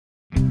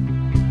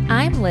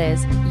I'm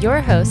Liz, your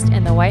host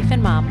and the wife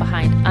and mom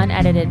behind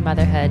Unedited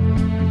Motherhood.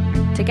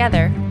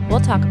 Together,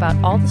 we'll talk about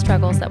all the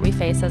struggles that we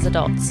face as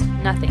adults.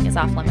 Nothing is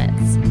off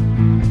limits.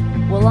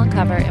 We'll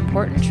uncover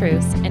important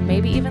truths and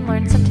maybe even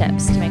learn some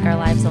tips to make our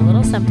lives a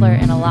little simpler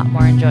and a lot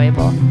more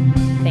enjoyable.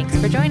 Thanks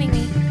for joining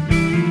me.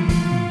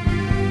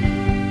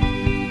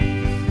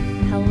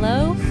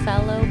 Hello,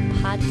 fellow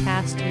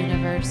podcast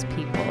universe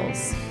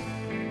peoples.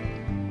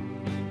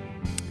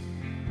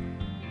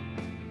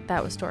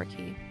 That was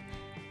dorky.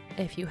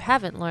 If you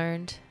haven't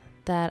learned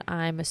that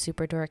I'm a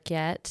super dork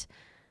yet,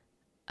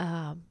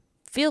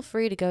 feel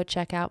free to go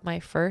check out my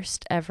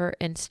first ever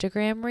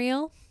Instagram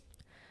reel.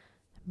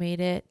 Made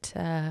it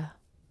a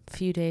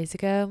few days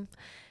ago.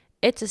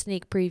 It's a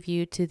sneak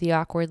preview to the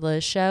Awkward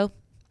Liz show,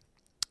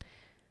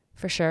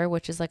 for sure,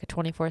 which is like a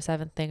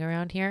 24/7 thing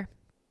around here.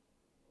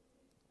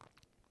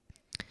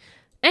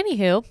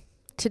 Anywho,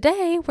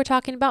 today we're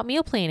talking about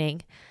meal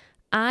planning.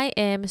 I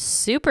am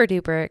super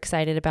duper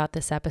excited about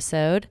this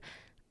episode.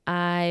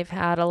 I've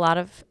had a lot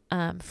of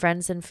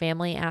friends and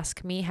family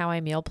ask me how I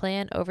meal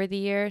plan over the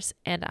years,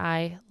 and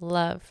I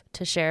love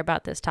to share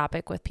about this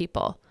topic with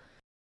people.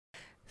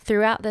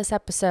 Throughout this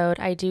episode,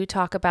 I do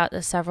talk about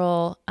the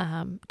several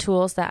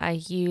tools that I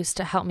use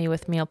to help me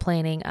with meal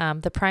planning,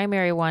 the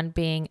primary one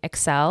being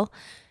Excel.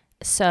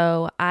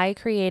 So I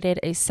created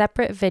a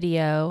separate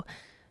video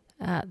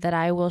that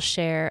I will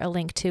share a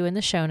link to in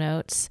the show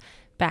notes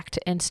back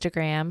to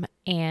Instagram,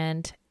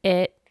 and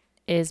it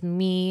is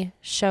me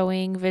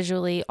showing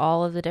visually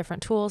all of the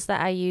different tools that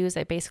I use.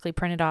 I basically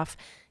printed off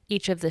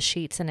each of the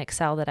sheets in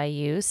Excel that I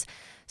use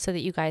so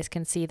that you guys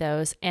can see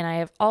those. And I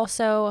have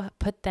also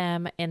put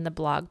them in the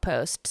blog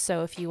post.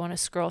 So if you want to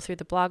scroll through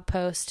the blog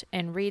post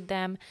and read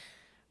them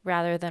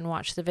rather than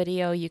watch the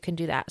video, you can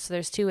do that. So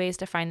there's two ways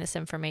to find this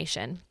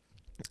information.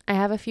 I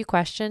have a few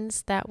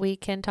questions that we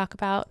can talk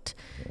about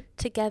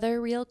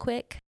together real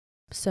quick.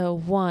 So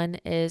one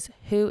is,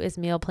 who is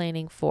meal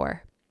planning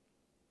for?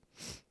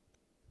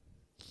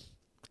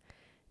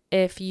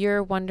 If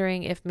you're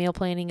wondering if meal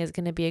planning is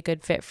going to be a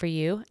good fit for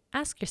you,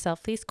 ask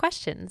yourself these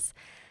questions.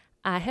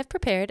 I have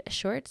prepared a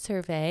short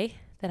survey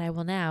that I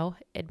will now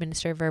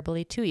administer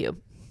verbally to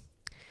you.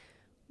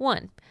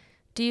 1.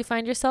 Do you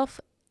find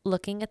yourself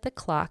looking at the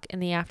clock in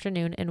the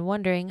afternoon and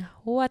wondering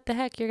what the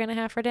heck you're going to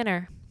have for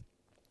dinner?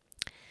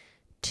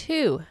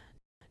 2.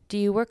 Do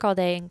you work all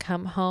day and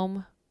come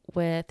home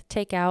with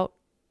takeout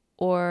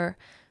or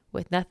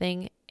with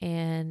nothing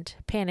and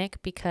panic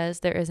because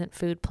there isn't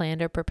food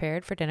planned or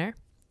prepared for dinner?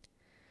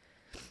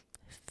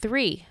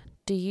 3.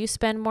 Do you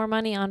spend more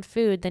money on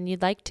food than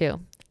you'd like to?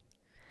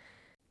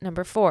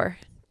 4.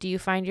 Do you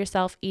find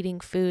yourself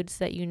eating foods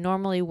that you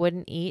normally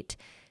wouldn't eat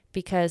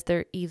because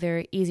they're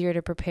either easier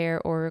to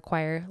prepare or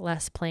require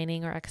less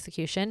planning or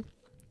execution?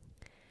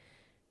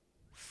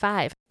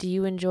 5. Do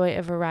you enjoy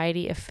a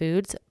variety of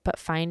foods but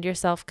find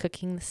yourself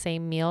cooking the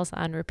same meals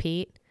on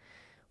repeat?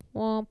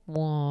 Womp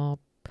womp.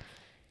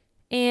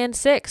 And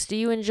 6. Do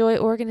you enjoy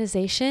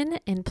organization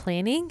and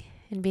planning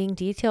and being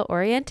detail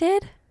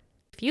oriented?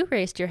 If you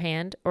raised your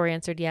hand or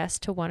answered yes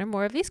to one or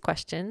more of these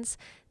questions,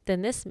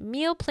 then this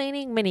meal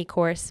planning mini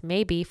course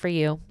may be for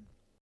you.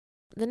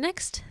 The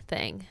next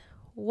thing,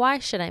 why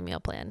should I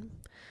meal plan?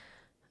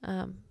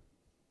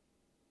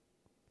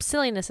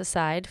 Silliness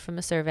aside from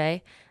the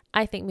survey,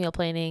 I think meal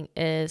planning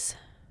is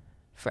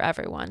for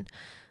everyone.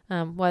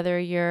 Whether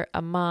you're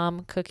a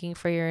mom cooking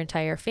for your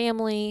entire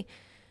family,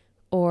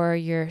 or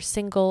you're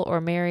single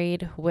or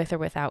married with or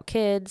without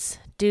kids,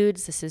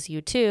 dudes, this is you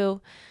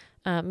too.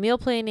 Meal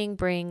planning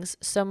brings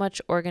so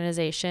much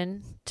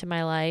organization to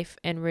my life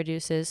and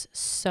reduces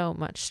so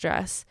much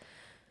stress.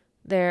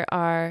 There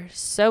are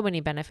so many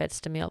benefits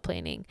to meal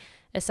planning.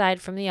 Aside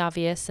from the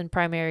obvious and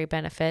primary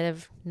benefit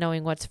of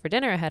knowing what's for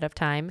dinner ahead of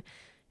time,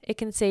 it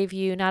can save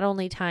you not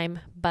only time,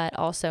 but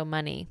also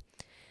money.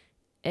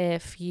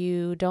 If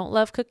you don't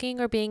love cooking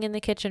or being in the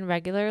kitchen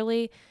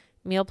regularly,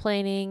 meal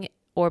planning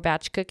or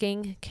batch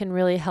cooking can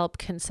really help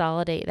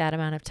consolidate that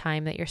amount of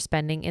time that you're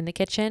spending in the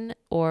kitchen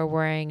or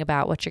worrying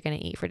about what you're going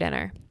to eat for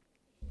dinner.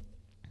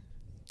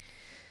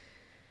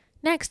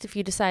 Next, if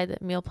you decide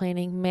that meal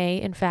planning may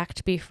in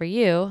fact be for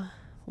you,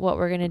 what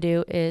we're going to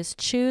do is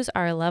choose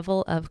our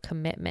level of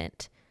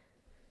commitment.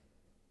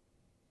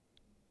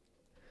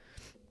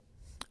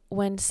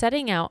 When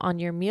setting out on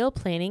your meal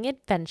planning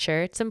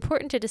adventure, it's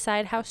important to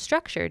decide how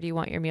structured you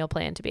want your meal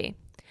plan to be.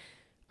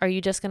 Are you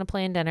just going to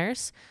plan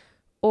dinners?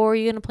 Or are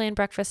you going to plan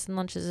breakfasts and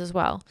lunches as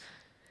well?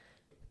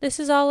 This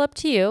is all up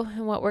to you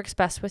and what works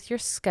best with your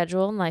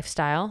schedule and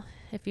lifestyle.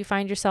 If you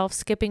find yourself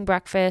skipping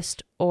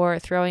breakfast or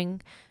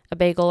throwing a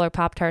bagel or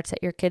Pop-Tarts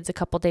at your kids a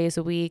couple days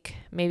a week,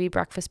 maybe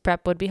breakfast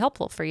prep would be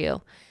helpful for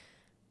you.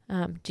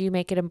 Do you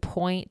make it a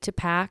point to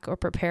pack or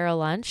prepare a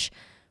lunch?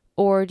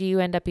 Or do you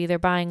end up either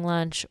buying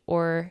lunch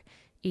or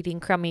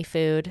eating crummy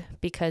food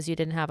because you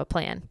didn't have a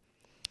plan?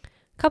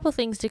 A couple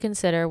things to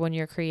consider when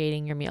you're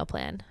creating your meal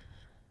plan.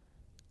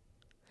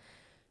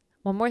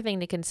 One more thing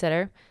to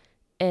consider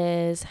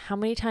is how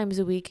many times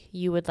a week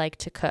you would like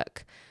to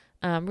cook.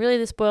 Really,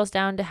 this boils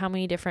down to how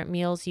many different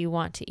meals you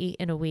want to eat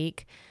in a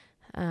week.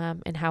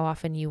 and how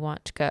often you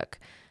want to cook.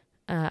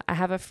 I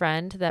have a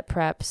friend that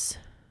preps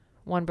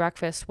one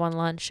breakfast, one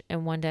lunch,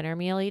 and one dinner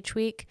meal each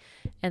week,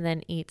 and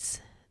then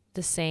eats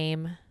the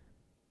same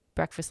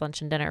breakfast,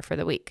 lunch, and dinner for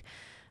the week.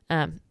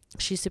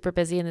 She's super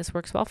busy, and this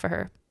works well for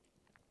her.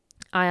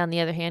 I, on the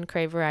other hand,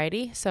 crave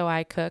variety, so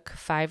I cook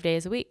 5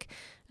 days a week.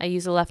 I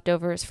use the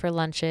leftovers for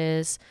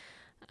lunches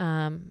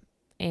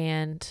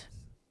and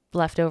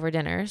leftover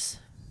dinners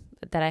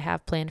that I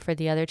have planned for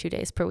the other 2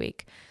 days per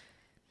week.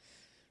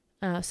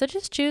 So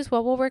just choose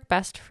what will work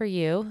best for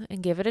you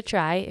and give it a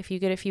try. If you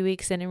get a few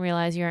weeks in and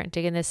realize you aren't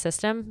digging this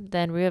system,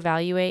 then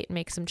reevaluate,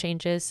 make some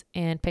changes,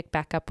 and pick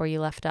back up where you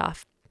left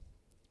off.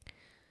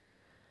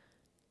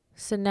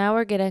 So now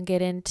we're going to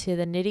get into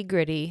the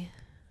nitty-gritty,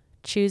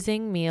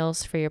 choosing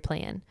meals for your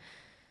plan.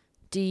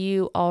 Do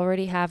you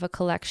already have a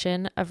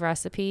collection of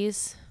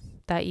recipes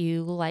that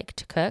you like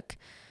to cook?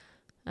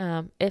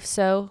 If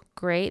so,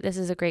 great. This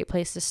is a great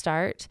place to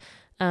start.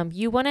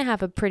 You want to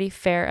have a pretty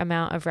fair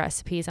amount of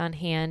recipes on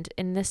hand,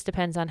 and this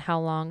depends on how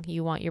long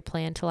you want your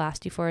plan to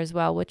last you for as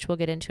well, which we'll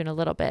get into in a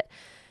little bit.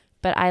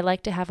 But I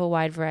like to have a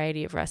wide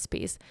variety of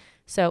recipes.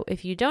 So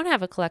if you don't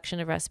have a collection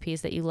of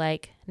recipes that you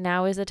like,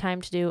 now is the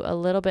time to do a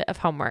little bit of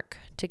homework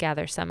to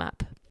gather some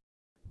up.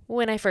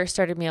 When I first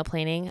started meal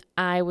planning,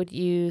 I would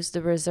use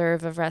the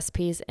reserve of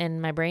recipes in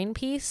my brain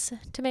piece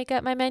to make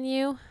up my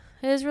menu.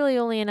 It was really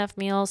only enough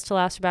meals to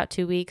last about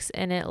 2 weeks,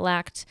 and it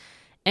lacked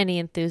any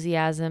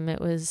enthusiasm. It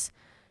was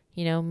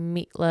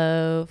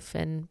meatloaf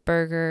and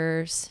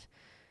burgers.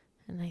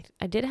 And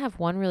I did have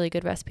one really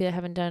good recipe I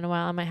haven't done in a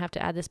while. I might have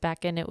to add this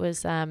back in. It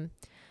was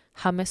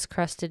hummus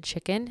crusted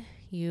chicken.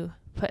 You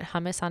put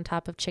hummus on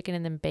top of chicken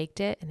and then baked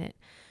it, and it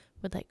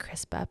would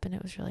crisp up, and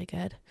it was really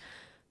good.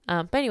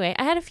 But anyway,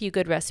 I had a few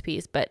good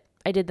recipes, but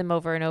I did them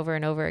over and over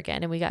and over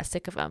again, and we got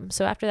sick of them.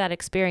 So after that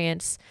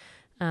experience,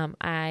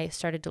 I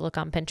started to look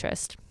on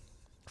Pinterest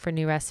for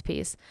new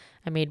recipes.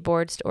 I made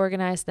boards to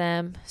organize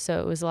them, so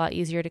it was a lot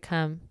easier to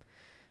come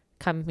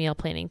meal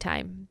planning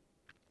time.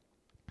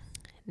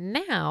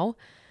 Now,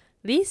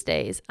 these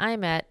days,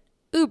 I'm at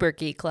uber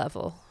geek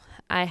level.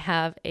 I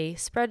have a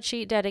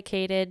spreadsheet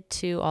dedicated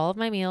to all of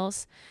my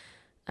meals.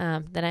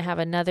 Then I have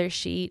another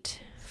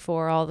sheet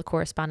for all the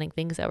corresponding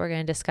things that we're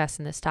going to discuss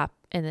in this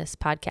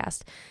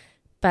podcast.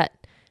 But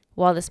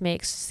while this may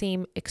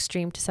seem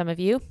extreme to some of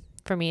you,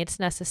 for me, it's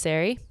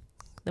necessary.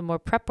 The more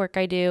prep work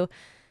I do,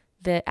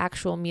 the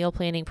actual meal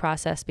planning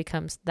process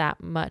becomes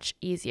that much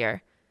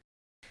easier.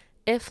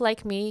 If,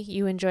 like me,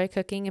 you enjoy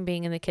cooking and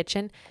being in the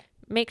kitchen,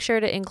 make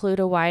sure to include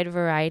a wide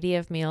variety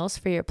of meals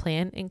for your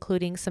plan,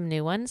 including some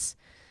new ones.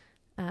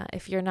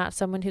 If you're not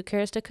someone who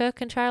cares to cook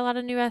and try a lot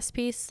of new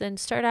recipes, then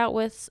start out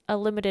with a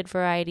limited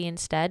variety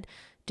instead.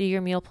 Do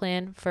your meal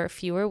plan for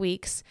fewer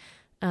weeks.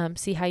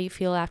 See how you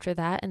feel after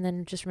that, and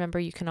then just remember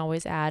you can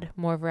always add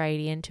more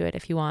variety into it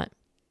if you want.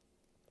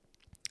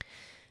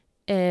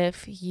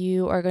 If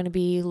you are going to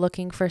be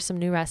looking for some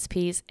new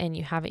recipes and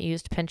you haven't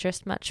used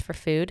Pinterest much for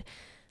food,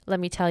 let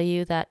me tell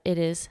you that it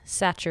is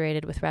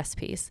saturated with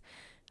recipes.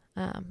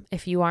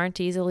 If you aren't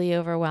easily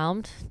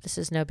overwhelmed, this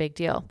is no big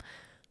deal.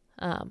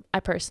 I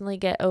personally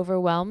get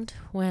overwhelmed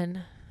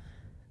when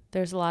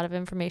there's a lot of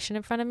information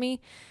in front of me.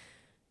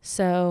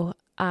 So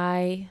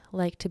I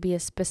like to be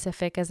as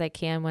specific as I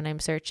can when I'm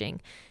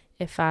searching.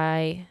 If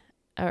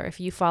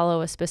you follow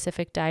a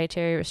specific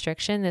dietary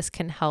restriction, this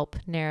can help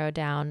narrow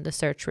down the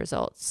search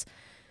results.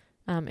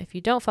 If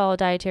you don't follow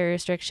dietary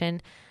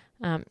restriction,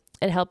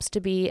 it helps to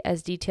be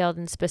as detailed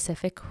and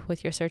specific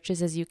with your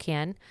searches as you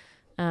can,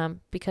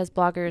 because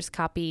bloggers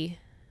copy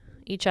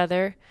each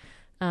other.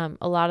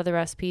 A lot of the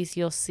recipes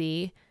you'll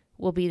see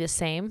will be the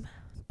same,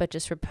 but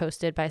just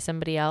reposted by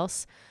somebody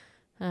else.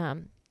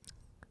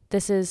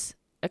 This is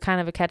a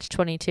kind of a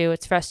catch-22.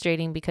 It's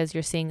frustrating because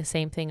you're seeing the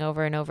same thing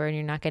over and over and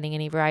you're not getting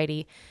any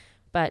variety,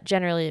 but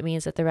generally it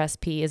means that the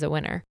recipe is a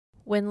winner.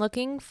 When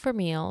looking for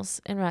meals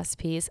and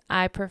recipes,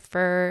 I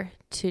prefer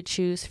to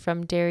choose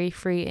from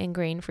dairy-free and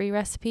grain-free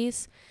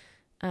recipes.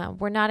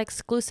 We're not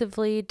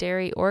exclusively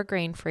dairy or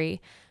grain-free,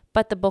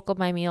 but the bulk of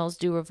my meals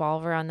do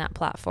revolve around that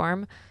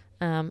platform.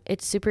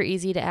 It's super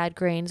easy to add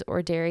grains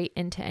or dairy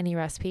into any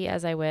recipe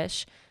as I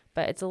wish,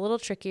 but it's a little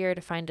trickier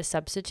to find a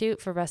substitute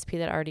for a recipe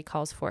that already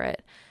calls for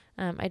it.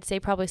 I'd say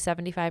probably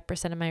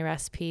 75% of my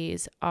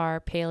recipes are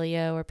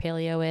paleo or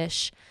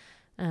paleo-ish.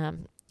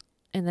 And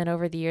then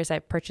over the years,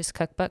 I've purchased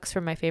cookbooks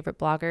from my favorite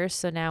bloggers.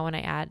 So now when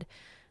I add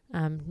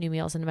new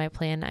meals into my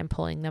plan, I'm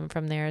pulling them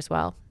from there as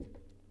well.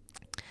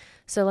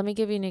 So let me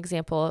give you an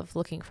example of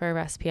looking for a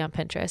recipe on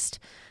Pinterest.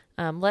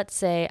 Let's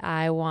say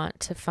I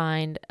want to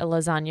find a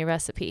lasagna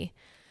recipe.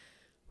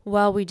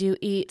 Well, we do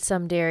eat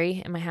some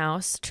dairy in my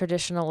house.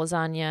 Traditional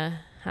lasagna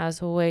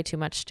has way too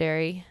much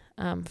dairy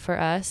for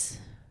us.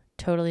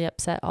 Totally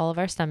upset all of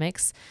our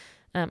stomachs.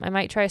 I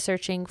might try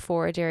searching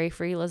for a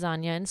dairy-free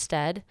lasagna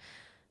instead,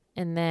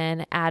 and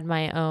then add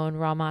my own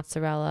raw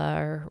mozzarella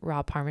or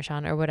raw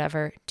Parmesan or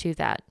whatever to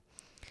that.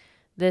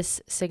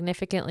 This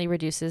significantly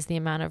reduces the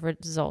amount of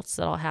results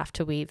that I'll have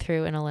to weed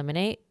through and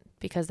eliminate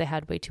because they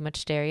had way too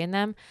much dairy in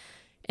them.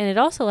 And it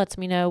also lets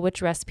me know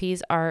which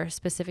recipes are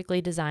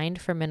specifically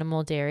designed for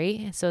minimal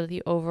dairy so that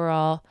the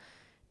overall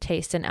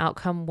taste and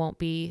outcome won't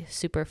be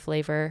super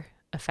flavor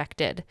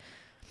affected.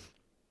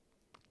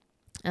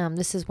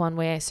 This is one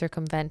way I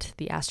circumvent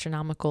the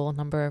astronomical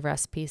number of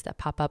recipes that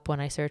pop up when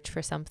I search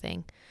for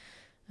something.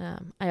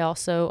 I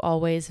also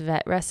always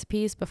vet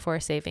recipes before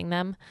saving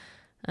them.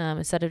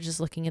 Instead of just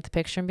looking at the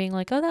picture and being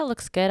like, oh, that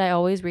looks good, I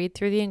always read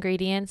through the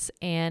ingredients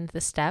and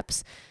the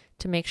steps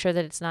to make sure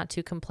that it's not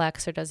too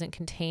complex or doesn't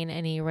contain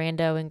any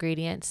rando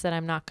ingredients that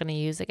I'm not going to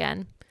use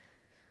again.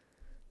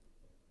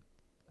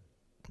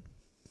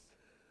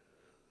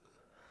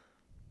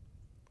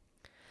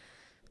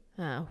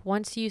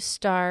 Once you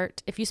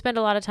start, if you spend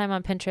a lot of time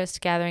on Pinterest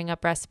gathering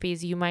up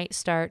recipes, you might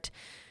start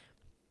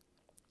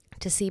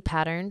to see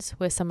patterns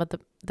with some of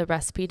the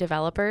recipe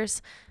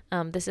developers.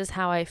 This is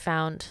how I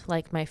found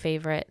like my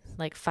favorite,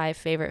 like 5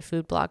 favorite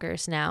food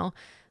bloggers now.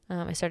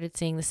 I started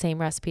seeing the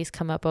same recipes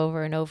come up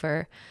over and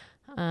over.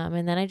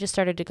 And then I just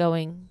started to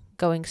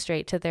going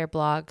straight to their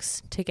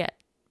blogs to get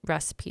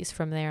recipes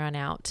from there on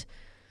out.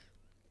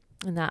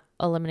 And that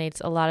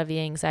eliminates a lot of the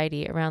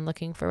anxiety around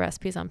looking for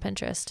recipes on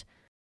Pinterest.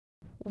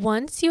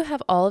 Once you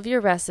have all of your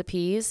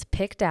recipes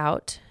picked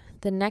out,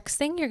 the next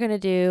thing you're going to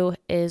do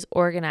is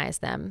organize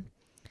them.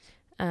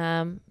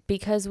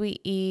 Because we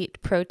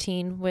eat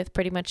protein with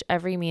pretty much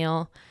every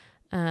meal,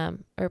 or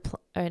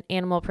an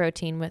animal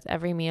protein with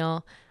every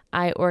meal,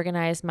 I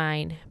organize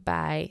mine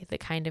by the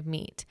kind of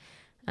meat.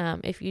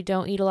 If you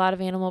don't eat a lot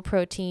of animal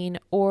protein,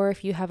 or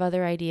if you have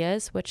other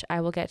ideas, which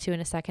I will get to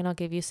in a second, I'll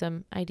give you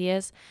some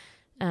ideas.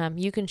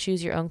 You can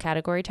choose your own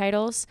category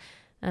titles.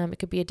 It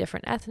could be a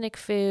different ethnic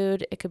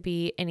food. It could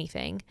be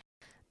anything.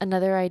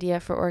 Another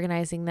idea for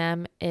organizing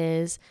them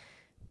is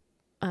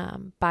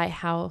by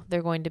how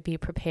they're going to be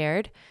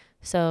prepared.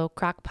 So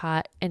crock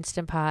pot,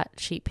 Instant Pot,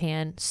 sheet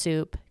pan,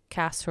 soup,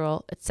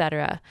 casserole,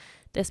 etc.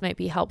 This might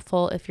be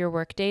helpful if your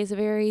work days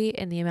vary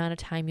and the amount of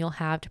time you'll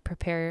have to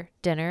prepare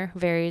dinner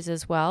varies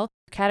as well.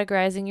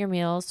 Categorizing your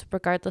meals,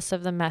 regardless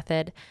of the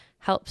method,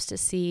 helps to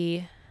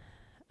see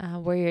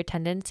where your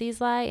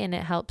tendencies lie, and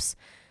it helps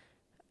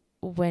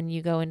when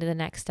you go into the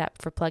next step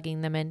for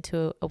plugging them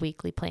into a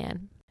weekly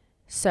plan.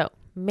 So,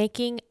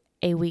 making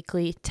a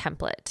weekly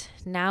template.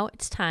 Now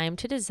it's time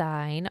to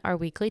design our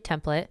weekly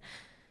template.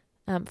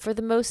 For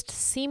the most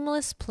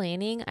seamless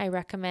planning, I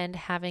recommend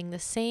having the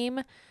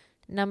same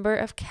number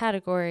of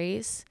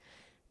categories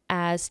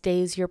as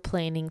days you're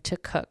planning to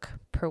cook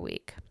per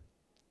week.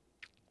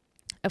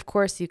 Of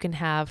course, you can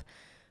have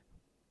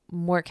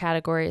more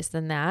categories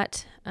than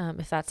that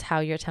if that's how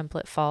your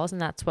template falls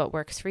and that's what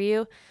works for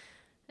you.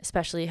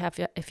 Especially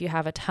if you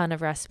have a ton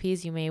of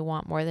recipes, you may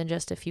want more than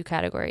just a few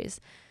categories.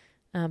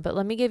 But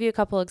let me give you a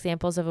couple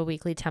examples of a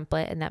weekly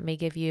template, and that may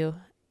give you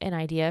an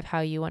idea of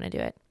how you want to do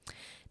it.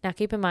 Now,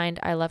 keep in mind,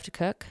 I love to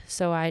cook,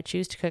 so I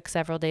choose to cook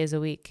several days a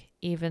week,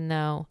 even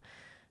though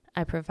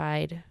I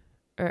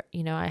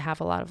I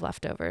have a lot of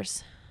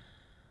leftovers.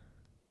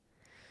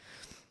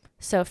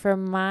 So for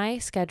my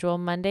schedule,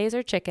 Mondays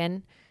are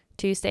chicken,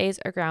 Tuesdays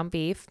are ground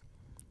beef,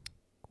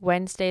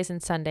 Wednesdays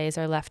and Sundays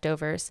are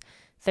leftovers,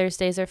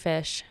 Thursdays are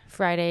fish,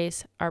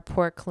 Fridays are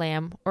pork,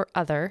 lamb, or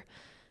other,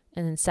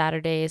 and then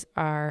Saturdays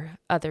are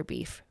other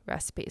beef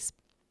recipes.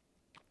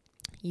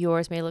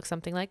 Yours may look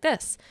something like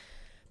this.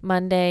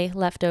 Monday,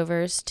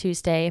 leftovers,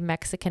 Tuesday,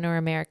 Mexican or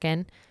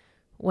American,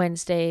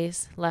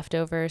 Wednesdays,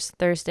 leftovers,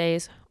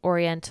 Thursdays,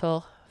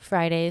 Oriental,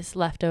 Fridays,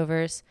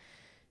 leftovers,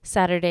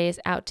 Saturdays,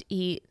 out to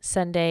eat,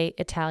 Sunday,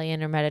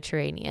 Italian or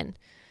Mediterranean.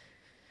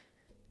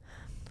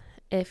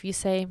 If you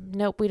say,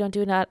 nope, we don't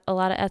do a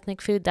lot of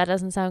ethnic food, that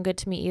doesn't sound good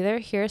to me either,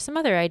 here are some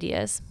other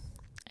ideas.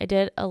 I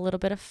did a little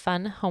bit of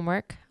fun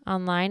homework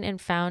online and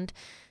found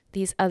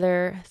these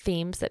other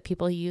themes that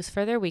people use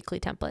for their weekly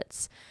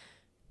templates.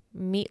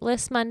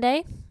 Meatless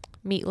Monday,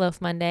 Meatloaf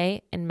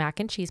Monday, and Mac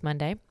and Cheese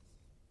Monday.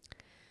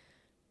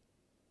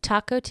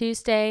 Taco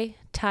Tuesday,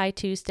 Thai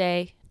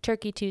Tuesday,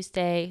 Turkey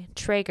Tuesday,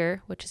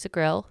 Traeger, which is a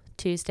grill,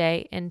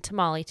 Tuesday, and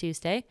Tamale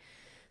Tuesday.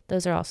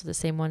 Those are also the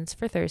same ones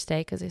for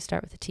Thursday because they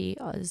start with a T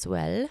as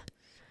well.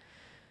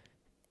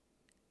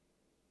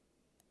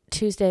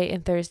 Tuesday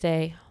and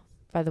Thursday,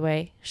 by the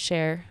way,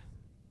 share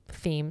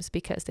themes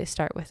because they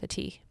start with a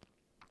T.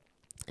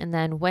 And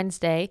then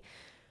Wednesday,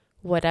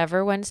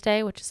 Whatever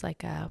Wednesday, which is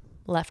like a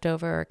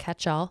leftover or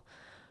catch-all.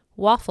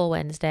 Waffle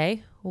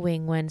Wednesday,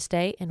 Wing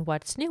Wednesday, and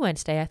What's New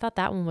Wednesday. I thought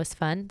that one was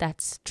fun.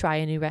 That's try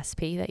a new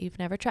recipe that you've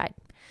never tried.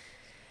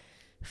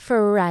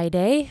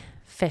 Friday,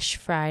 Fish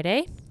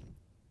Friday.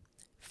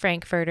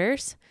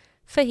 Frankfurters,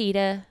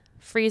 fajita,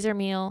 freezer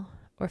meal,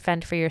 or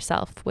fend for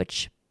yourself,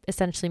 which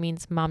essentially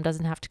means mom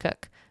doesn't have to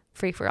cook.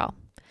 Free for all.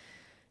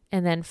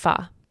 And then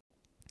pho.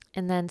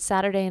 And then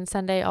Saturday and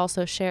Sunday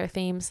also share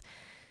themes.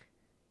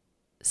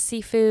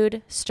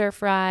 Seafood, stir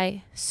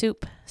fry,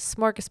 soup,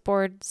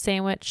 smorgasbord,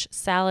 sandwich,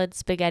 salad,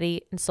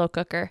 spaghetti, and slow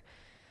cooker.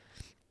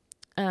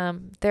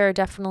 There are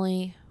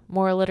definitely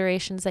more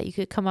alliterations that you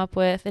could come up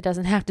with. It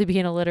doesn't have to be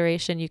an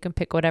alliteration. You can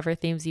pick whatever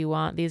themes you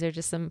want. These are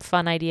just some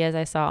fun ideas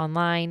I saw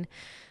online.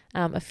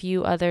 A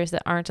few others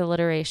that aren't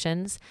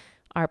alliterations.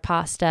 are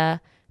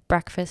pasta,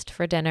 breakfast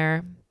for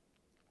dinner,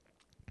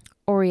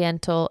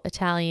 Oriental,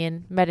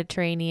 Italian,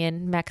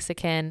 Mediterranean,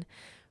 Mexican,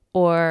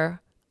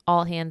 or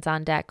all hands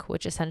on deck,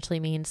 which essentially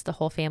means the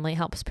whole family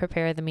helps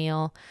prepare the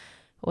meal,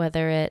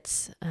 whether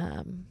it's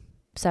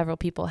several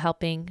people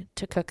helping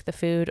to cook the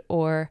food,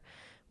 or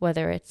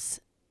whether it's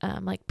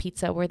like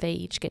pizza where they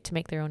each get to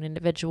make their own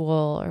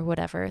individual or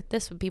whatever.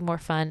 This would be more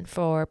fun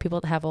for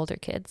people to have older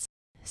kids.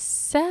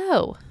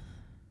 So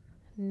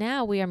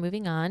now we are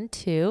moving on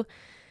to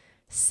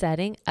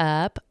setting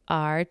up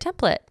our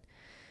template.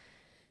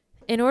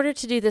 In order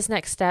to do this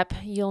next step,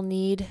 you'll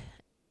need,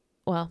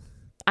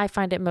 I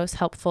find it most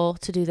helpful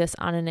to do this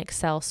on an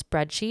Excel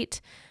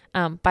spreadsheet.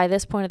 By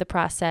this point of the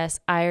process,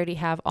 I already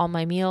have all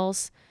my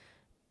meals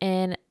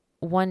in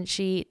one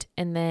sheet,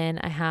 and then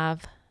I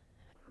have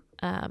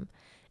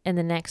in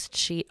the next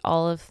sheet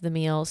all of the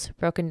meals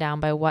broken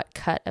down by what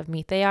cut of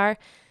meat they are.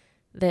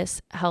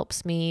 This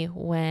helps me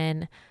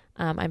when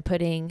I'm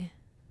putting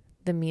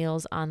the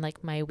meals on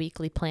like my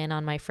weekly plan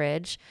on my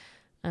fridge.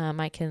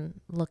 I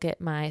can look at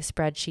my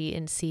spreadsheet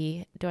and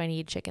see, do I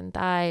need chicken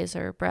thighs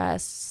or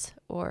breasts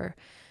or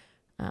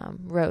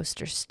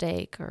roast or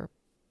steak or,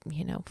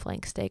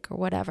 flank steak or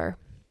whatever.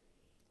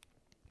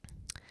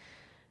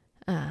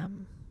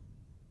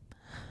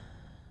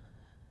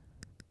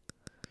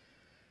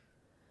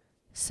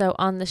 So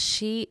on the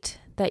sheet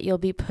that you'll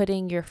be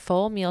putting your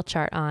full meal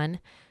chart on,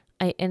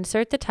 I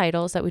insert the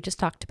titles that we just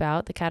talked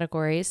about, the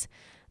categories,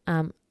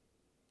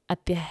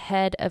 at the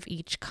head of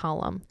each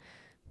column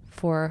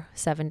for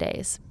 7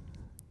 days.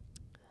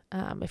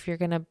 If you're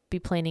going to be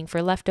planning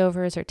for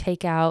leftovers or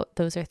takeout,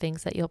 those are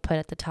things that you'll put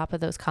at the top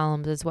of those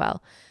columns as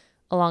well.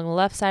 Along the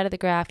left side of the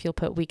graph, you'll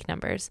put week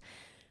numbers.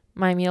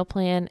 My meal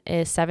plan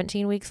is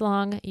 17 weeks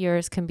long.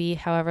 Yours can be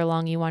however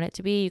long you want it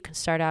to be. You can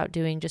start out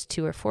doing just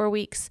 2 or 4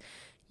 weeks.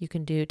 You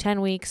can do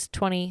 10 weeks,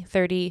 20,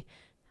 30,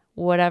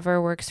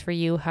 whatever works for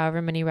you, however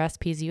many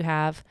recipes you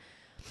have,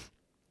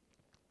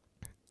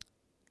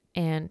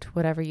 and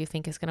whatever you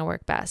think is going to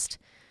work best.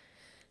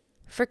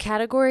 For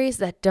categories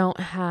that don't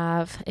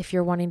have, if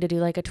you're wanting to do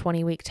like a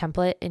 20-week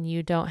template and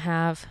you don't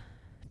have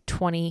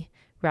 20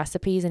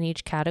 recipes in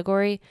each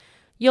category,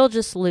 you'll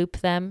just loop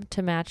them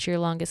to match your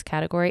longest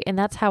category. And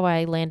that's how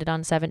I landed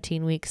on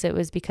 17 weeks. It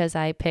was because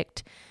I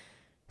picked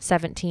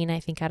 17,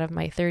 I think, out of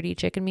my 30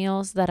 chicken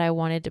meals that I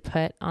wanted to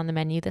put on the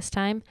menu this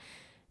time.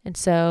 And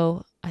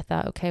so I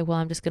thought, okay, well,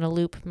 I'm just going to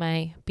loop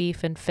my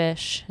beef and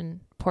fish and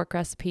pork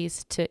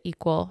recipes to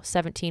equal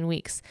 17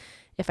 weeks.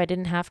 If I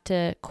didn't have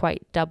to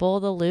quite double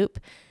the loop,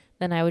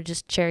 then I would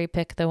just cherry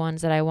pick the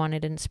ones that I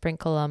wanted and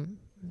sprinkle them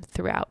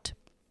throughout.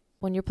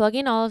 When you're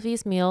plugging all of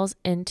these meals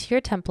into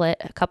your template,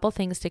 a couple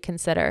things to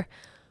consider.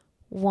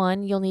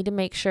 One, you'll need to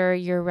make sure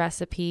your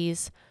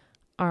recipes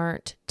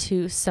aren't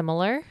too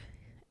similar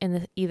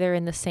either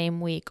in the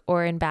same week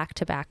or in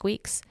back-to-back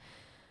weeks.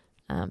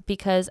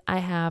 Because I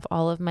have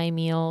all of my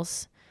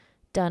meals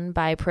done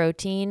by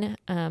protein,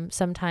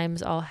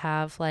 sometimes I'll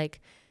have like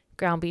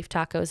ground beef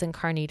tacos and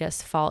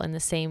carnitas fall in the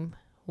same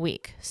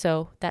week.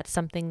 So that's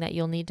something that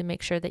you'll need to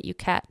make sure that you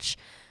catch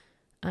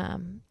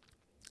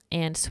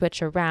and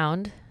switch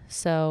around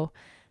so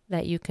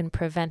that you can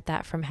prevent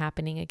that from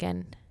happening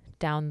again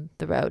down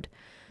the road.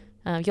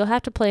 You'll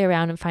have to play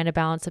around and find a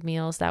balance of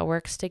meals that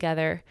works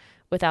together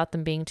without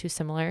them being too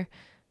similar.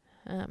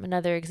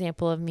 Another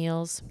example of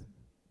meals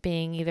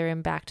being either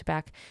in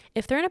back-to-back.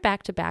 If they're in a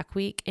back-to-back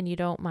week and you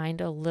don't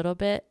mind a little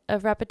bit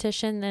of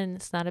repetition, then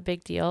it's not a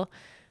big deal.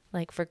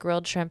 Like for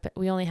grilled shrimp,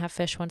 we only have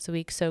fish once a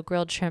week, so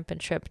grilled shrimp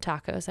and shrimp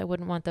tacos, I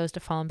wouldn't want those to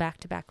fall in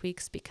back-to-back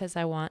weeks because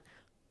I want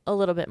a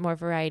little bit more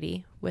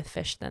variety with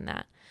fish than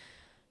that.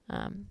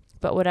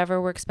 But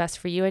whatever works best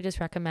for you, I just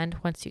recommend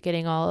once you're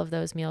getting all of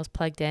those meals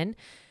plugged in,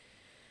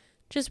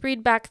 just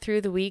read back through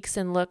the weeks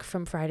and look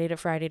from Friday to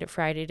Friday to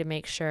Friday to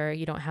make sure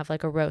you don't have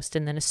like a roast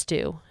and then a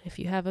stew. If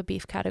you have a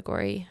beef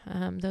category,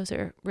 those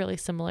are really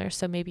similar.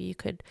 So maybe you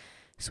could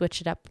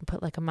switch it up and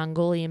put like a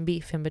Mongolian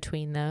beef in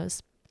between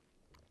those.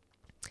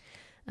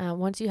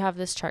 Once you have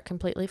this chart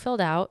completely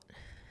filled out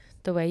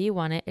the way you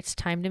want it, it's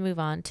time to move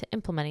on to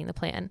implementing the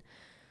plan.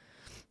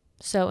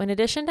 So in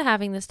addition to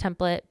having this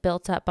template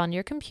built up on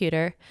your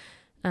computer,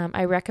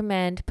 I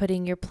recommend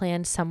putting your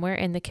plan somewhere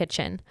in the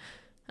kitchen.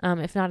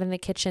 If not in the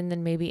kitchen,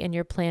 then maybe in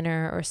your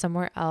planner or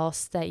somewhere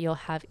else that you'll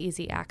have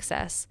easy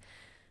access.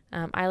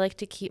 I like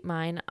to keep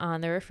mine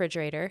on the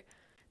refrigerator.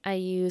 I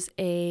use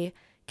a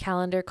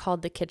calendar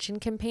called the Kitchen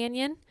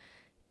Companion.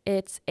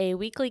 It's a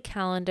weekly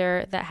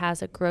calendar that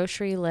has a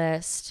grocery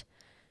list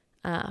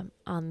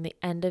on the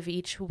end of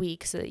each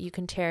week so that you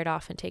can tear it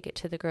off and take it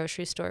to the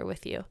grocery store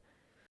with you.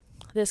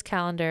 This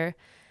calendar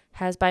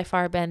has by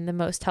far been the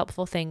most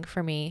helpful thing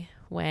for me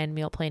when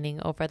meal planning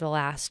over the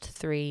last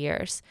 3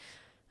 years.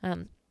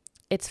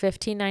 It's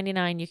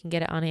 $15.99. You can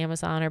get it on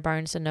Amazon or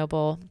Barnes &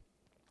 Noble.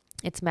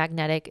 It's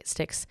magnetic. It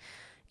sticks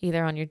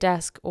either on your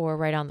desk or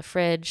right on the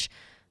fridge.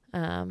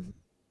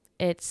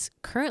 It's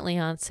currently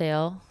on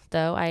sale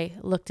though. I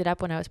looked it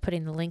up when I was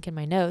putting the link in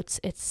my notes.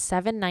 It's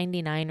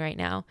 $7.99 right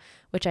now,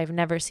 which I've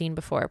never seen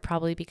before,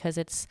 probably because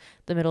it's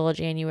the middle of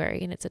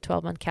January and it's a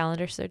 12-month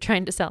calendar, so they're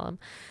trying to sell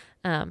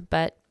them.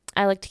 But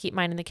I like to keep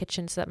mine in the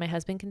kitchen so that my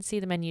husband can see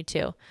the menu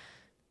too.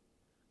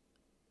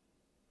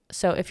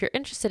 So if you're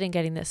interested in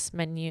getting this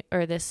menu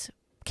or this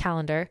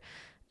calendar,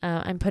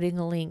 I'm putting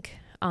a link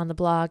on the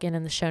blog and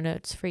in the show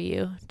notes for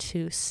you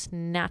to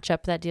snatch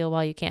up that deal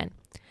while you can.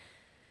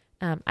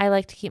 I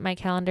like to keep my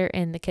calendar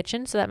in the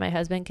kitchen so that my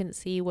husband can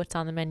see what's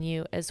on the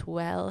menu as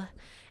well.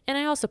 And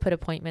I also put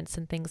appointments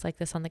and things like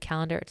this on the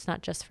calendar. It's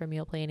not just for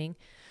meal planning.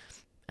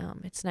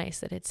 It's nice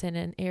that it's in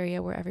an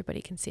area where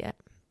everybody can see it.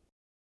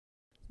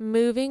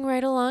 Moving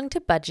right along to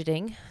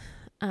budgeting.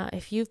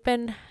 If you've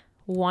been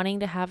wanting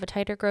to have a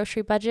tighter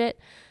grocery budget,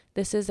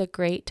 this is a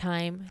great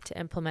time to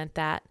implement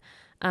that.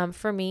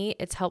 For me,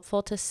 it's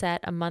helpful to set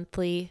a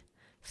monthly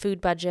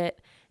food budget,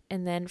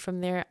 and then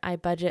from there, I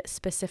budget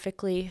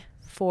specifically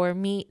for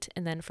meat,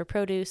 and then for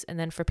produce, and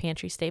then for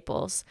pantry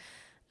staples.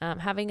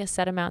 Having a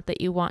set amount that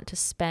you want to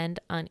spend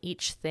on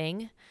each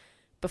thing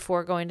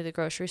before going to the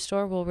grocery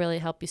store will really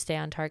help you stay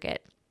on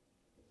target.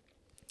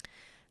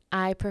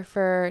 I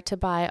prefer to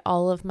buy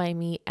all of my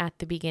meat at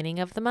the beginning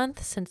of the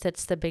month since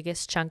it's the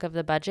biggest chunk of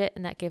the budget,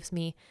 and that gives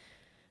me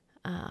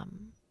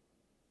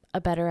a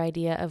better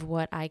idea of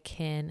what I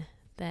can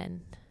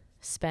then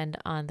spend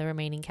on the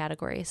remaining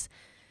categories.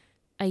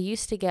 I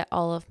used to get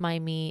all of my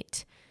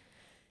meat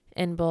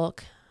in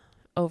bulk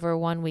over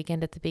one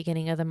weekend at the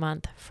beginning of the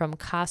month from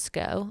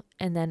Costco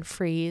and then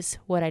freeze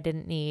what I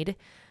didn't need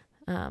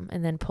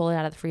and then pull it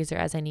out of the freezer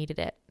as I needed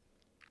it.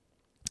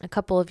 A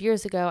couple of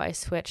years ago, I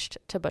switched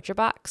to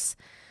ButcherBox.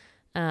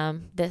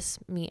 This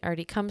meat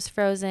already comes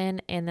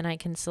frozen, and then I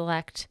can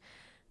select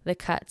the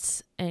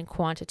cuts and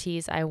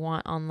quantities I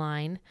want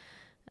online.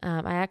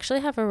 I actually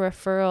have a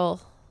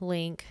referral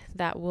link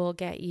that will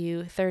get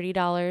you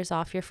 $30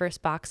 off your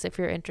first box if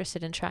you're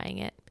interested in trying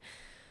it.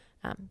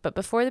 But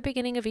before the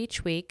beginning of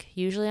each week,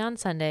 usually on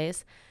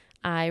Sundays,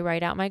 I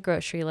write out my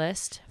grocery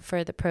list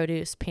for the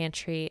produce,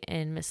 pantry,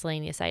 and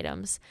miscellaneous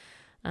items.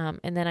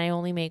 And then I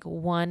only make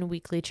one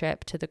weekly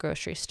trip to the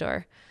grocery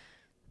store.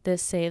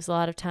 This saves a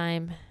lot of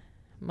time,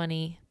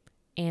 money,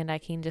 and I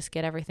can just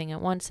get everything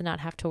at once and not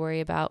have to worry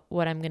about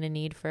what I'm going to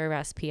need for a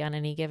recipe on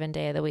any given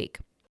day of the week.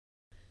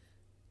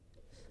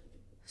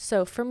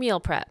 So for meal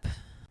prep,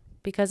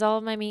 because all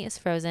of my meat is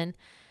frozen,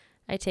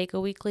 I take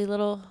a weekly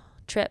little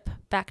trip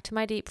back to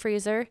my deep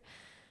freezer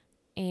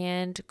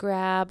and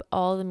grab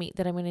all the meat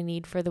that I'm going to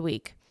need for the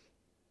week.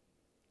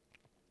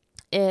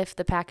 If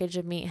the package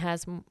of meat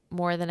has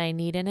more than I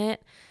need in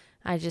it,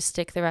 I just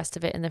stick the rest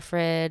of it in the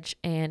fridge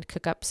and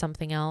cook up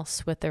something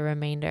else with the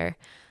remainder.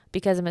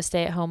 Because I'm a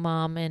stay-at-home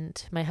mom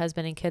and my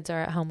husband and kids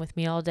are at home with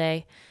me all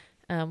day,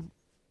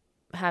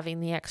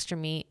 having the extra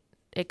meat,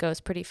 it goes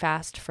pretty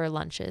fast for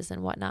lunches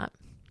and whatnot.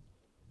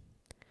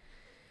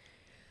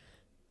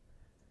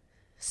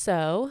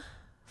 So,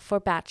 for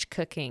batch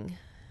cooking,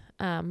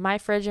 my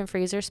fridge and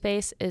freezer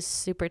space is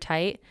super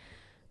tight.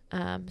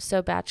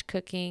 So batch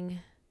cooking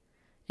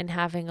and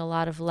having a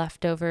lot of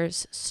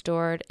leftovers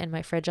stored in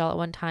my fridge all at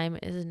one time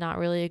is not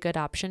really a good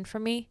option for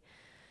me.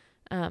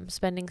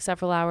 Spending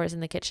several hours in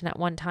the kitchen at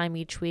one time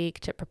each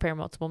week to prepare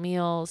multiple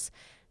meals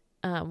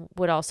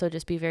would also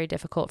just be very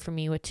difficult for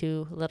me with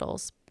two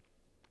littles.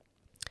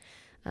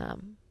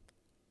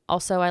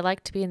 Also, I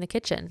like to be in the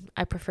kitchen.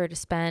 I prefer to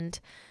spend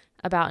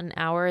about an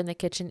hour in the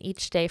kitchen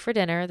each day for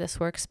dinner. This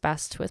works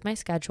best with my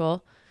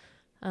schedule.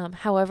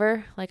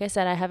 However, like I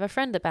said, I have a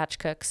friend that batch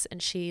cooks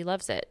and she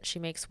loves it. She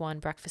makes one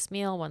breakfast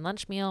meal, one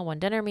lunch meal, one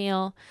dinner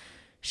meal.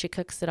 She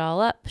cooks it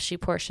all up. She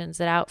portions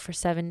it out for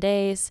 7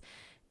 days,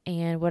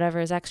 and whatever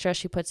is extra,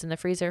 she puts in the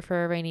freezer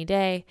for a rainy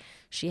day.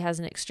 She has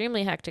an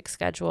extremely hectic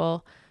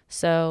schedule,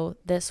 so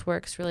this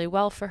works really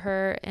well for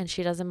her, and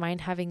she doesn't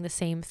mind having the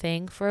same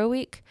thing for a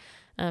week.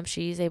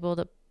 She's able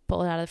to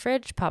pull it out of the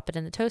fridge, pop it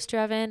in the toaster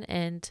oven,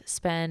 and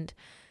spend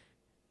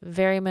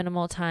very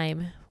minimal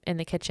time in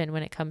the kitchen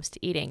when it comes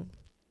to eating.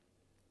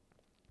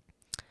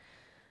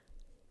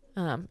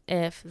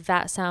 If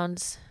that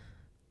sounds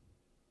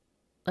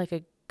like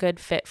a good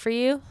fit for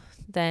you,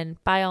 then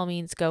by all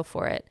means go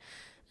for it.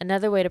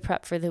 Another way to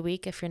prep for the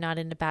week, if you're not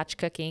into batch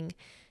cooking,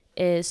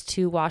 is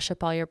to wash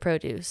up all your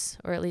produce,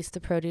 or at least the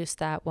produce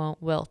that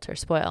won't wilt or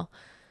spoil.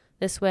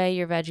 This way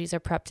your veggies are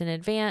prepped in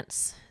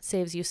advance,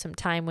 saves you some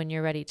time when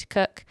you're ready to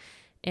cook,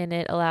 and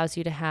it allows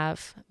you to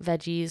have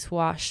veggies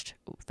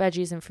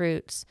and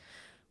fruits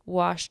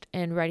washed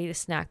and ready to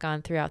snack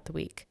on throughout the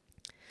week.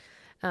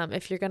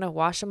 If you're going to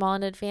wash them all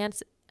in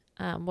advance,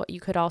 what you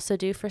could also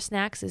do for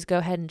snacks is go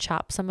ahead and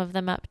chop some of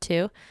them up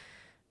too.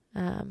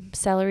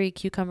 Celery,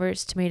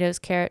 cucumbers, tomatoes,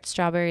 carrots,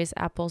 strawberries,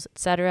 apples,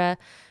 etc.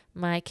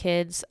 My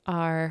kids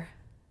are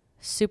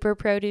super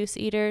produce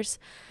eaters,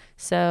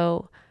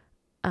 so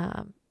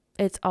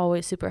it's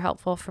always super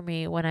helpful for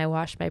me when I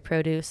wash my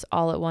produce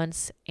all at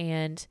once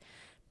and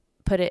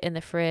put it in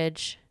the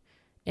fridge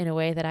in a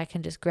way that I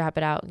can just grab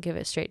it out and give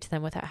it straight to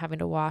them without having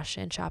to wash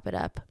and chop it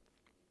up.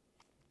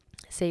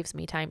 Saves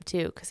me time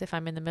too, because if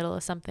I'm in the middle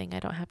of something, I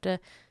don't have to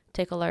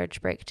take a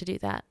large break to do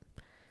that.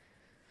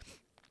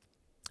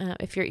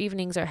 If your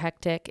evenings are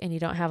hectic and you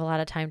don't have a lot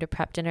of time to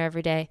prep dinner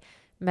every day,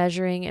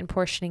 measuring and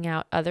portioning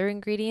out other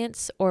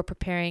ingredients or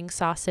preparing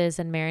sauces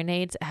and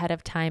marinades ahead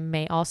of time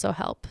may also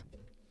help.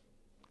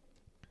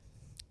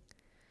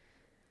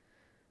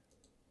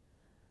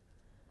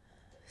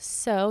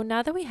 So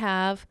now that we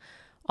have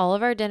all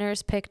of our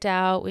dinners picked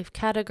out, we've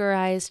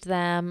categorized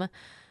them,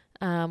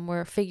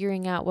 we're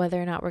figuring out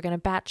whether or not we're going to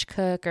batch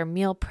cook or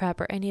meal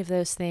prep or any of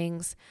those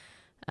things,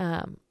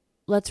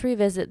 let's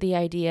revisit the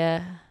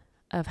idea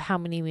of how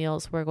many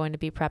meals we're going to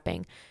be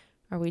prepping.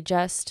 Are we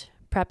just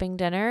prepping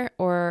dinner,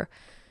 or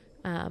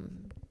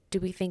do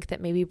we think that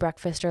maybe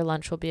breakfast or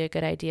lunch will be a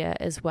good idea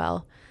as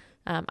well?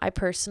 I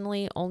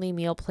personally only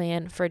meal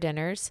plan for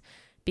dinners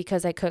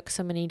because I cook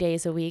so many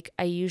days a week.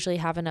 I usually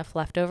have enough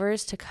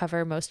leftovers to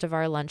cover most of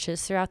our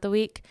lunches throughout the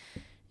week.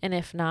 And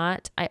if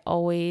not, I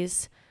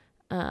always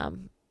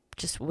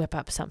just whip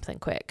up something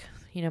quick.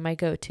 My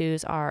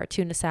go-tos are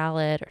tuna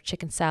salad or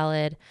chicken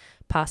salad,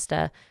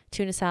 pasta.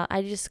 Tuna salad,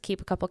 I just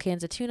keep a couple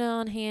cans of tuna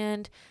on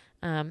hand.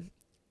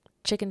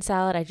 Chicken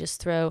salad, I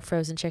just throw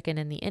frozen chicken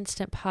in the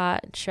Instant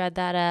Pot and shred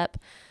that up.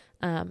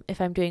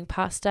 If I'm doing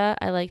pasta,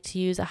 I like to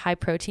use a high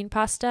protein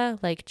pasta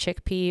like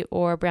chickpea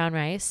or brown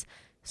rice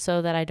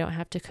so that I don't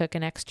have to cook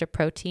an extra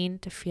protein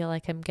to feel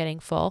like I'm getting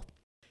full.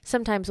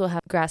 Sometimes we'll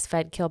have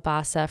grass-fed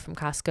kielbasa from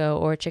Costco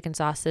or chicken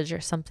sausage or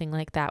something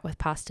like that with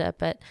pasta,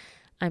 but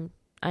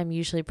I'm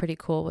usually pretty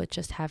cool with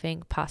just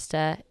having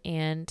pasta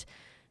and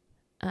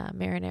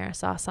marinara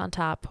sauce on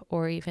top,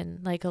 or even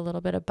like a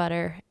little bit of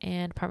butter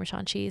and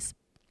Parmesan cheese.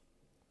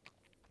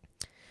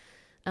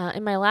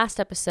 In my last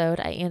episode,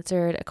 I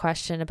answered a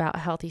question about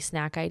healthy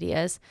snack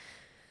ideas.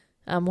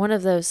 One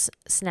of those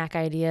snack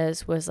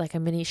ideas was like a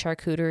mini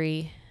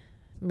charcuterie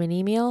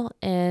mini meal,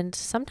 and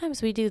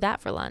sometimes we do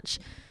that for lunch.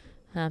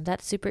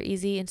 That's super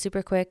easy and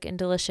super quick and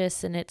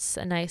delicious, and it's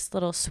a nice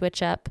little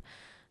switch up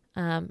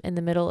in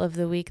the middle of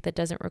the week that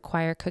doesn't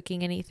require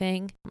cooking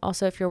anything.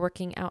 Also, if you're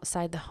working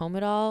outside the home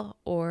at all,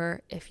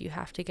 or if you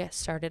have to get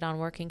started on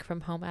working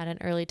from home at an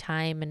early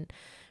time and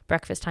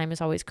breakfast time is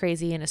always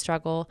crazy and a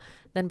struggle,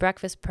 then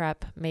breakfast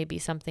prep may be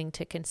something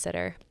to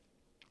consider.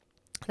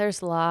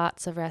 There's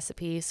lots of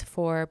recipes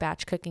for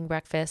batch cooking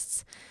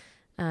breakfasts.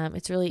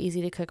 It's really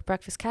easy to cook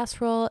breakfast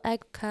casserole,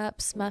 egg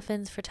cups,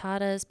 muffins,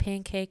 frittatas,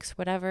 pancakes,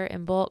 whatever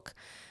in bulk,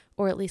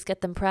 or at least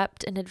get them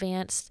prepped in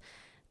advance.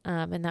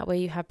 And that way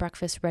you have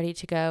breakfast ready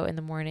to go in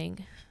the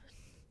morning.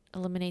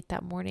 Eliminate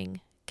that morning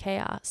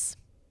chaos,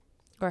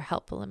 or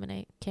help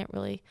eliminate. Can't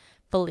really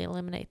fully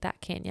eliminate that,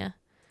 can you?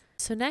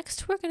 So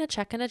next we're going to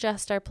check and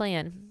adjust our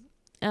plan.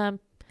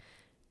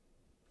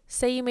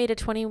 Say you made a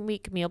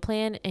 20-week meal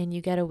plan and you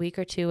get a week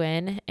or two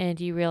in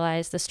and you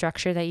realize the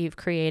structure that you've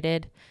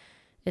created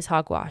is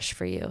hogwash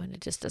for you and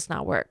it just does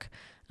not work.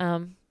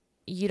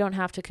 You don't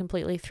have to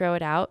completely throw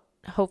it out.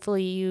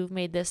 Hopefully you've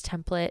made this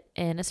template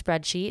in a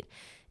spreadsheet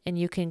and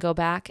you can go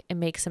back and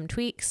make some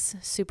tweaks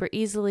super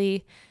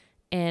easily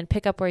and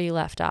pick up where you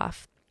left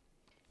off.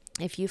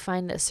 If you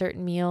find that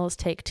certain meals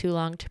take too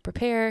long to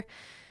prepare,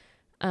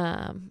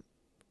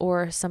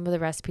 or some of the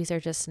recipes are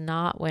just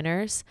not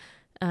winners,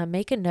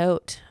 make a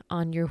note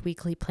on your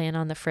weekly plan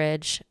on the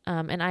fridge.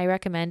 And I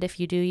recommend, if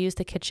you do use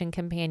the Kitchen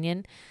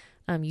Companion,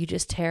 you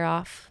just tear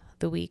off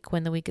the week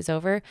when the week is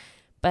over.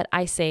 But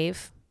I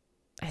save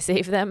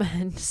them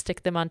and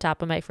stick them on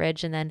top of my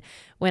fridge. And then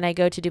when I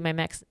go to do my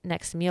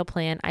next meal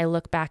plan, I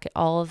look back at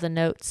all of the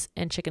notes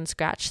and chicken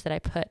scratch that I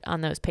put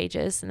on those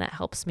pages. And that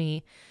helps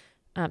me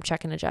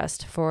check and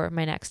adjust for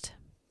my next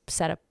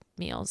set of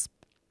meals.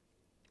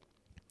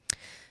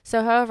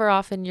 So however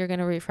often you're going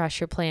to refresh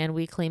your plan,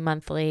 weekly,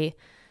 monthly,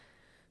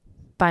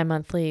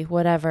 bi-monthly,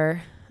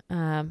 whatever,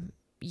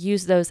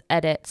 use those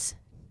edits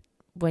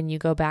when you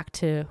go back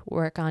to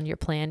work on your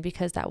plan,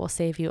 because that will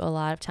save you a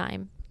lot of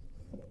time.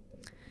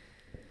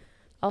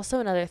 Also,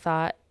 another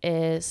thought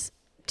is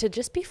to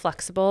just be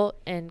flexible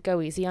and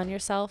go easy on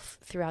yourself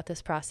throughout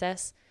this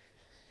process.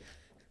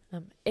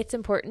 It's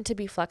important to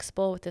be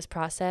flexible with this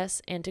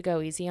process and to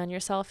go easy on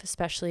yourself,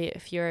 especially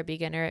if you're a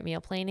beginner at meal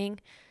planning.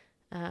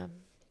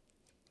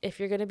 If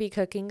you're going to be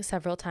cooking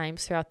several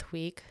times throughout the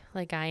week,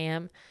 like I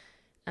am,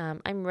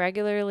 I'm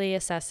regularly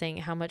assessing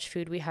how much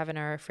food we have in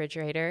our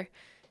refrigerator.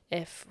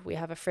 If we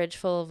have a fridge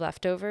full of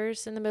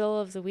leftovers in the middle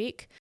of the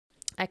week,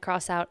 I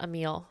cross out a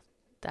meal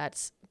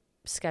that's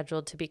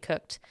scheduled to be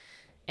cooked,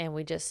 and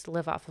we just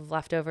live off of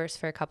leftovers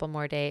for a couple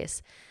more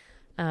days.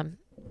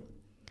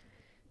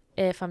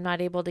 If I'm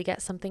not able to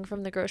get something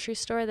from the grocery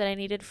store that I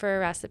needed for a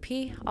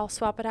recipe, I'll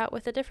swap it out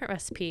with a different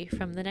recipe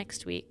from the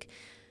next week.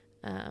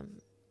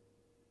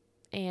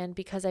 And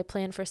because I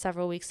plan for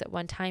several weeks at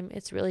one time,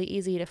 it's really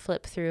easy to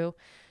flip through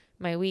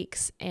my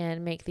weeks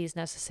and make these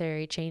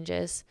necessary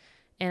changes.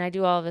 And I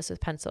do all of this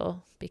with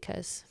pencil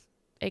because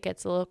it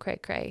gets a little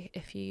cray-cray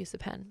if you use a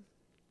pen.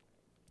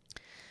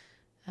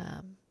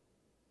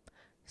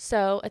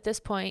 So at this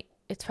point,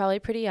 it's probably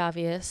pretty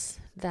obvious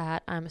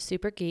that I'm a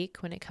super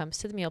geek when it comes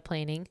to the meal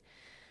planning.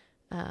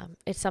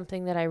 It's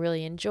something that I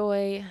really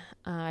enjoy.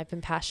 I've been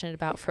passionate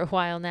about for a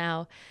while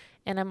now.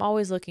 And I'm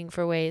always looking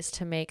for ways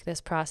to make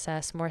this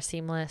process more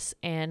seamless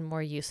and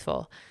more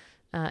useful.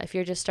 If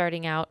you're just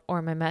starting out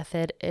or my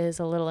method is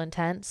a little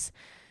intense,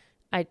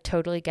 I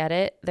totally get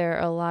it. There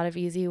are a lot of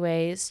easy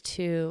ways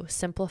to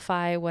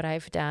simplify what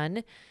I've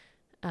done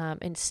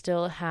and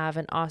still have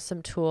an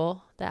awesome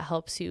tool that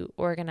helps you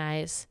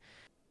organize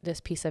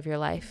this piece of your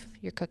life,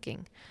 your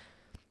cooking.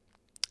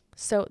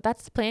 So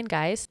that's the plan,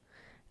 guys.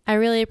 I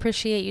really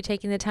appreciate you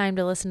taking the time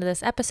to listen to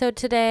this episode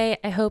today.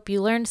 I hope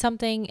you learned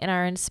something and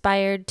are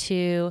inspired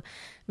to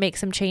make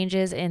some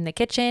changes in the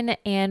kitchen.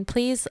 And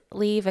please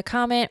leave a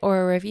comment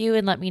or a review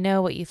and let me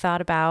know what you thought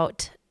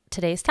about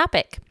today's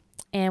topic.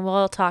 And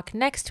we'll talk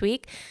next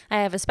week.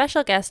 I have a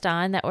special guest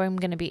on that I'm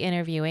going to be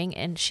interviewing,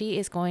 and she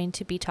is going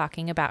to be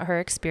talking about her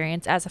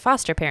experience as a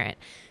foster parent.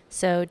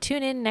 So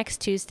tune in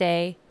next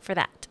Tuesday for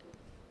that.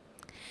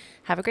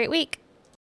 Have a great week.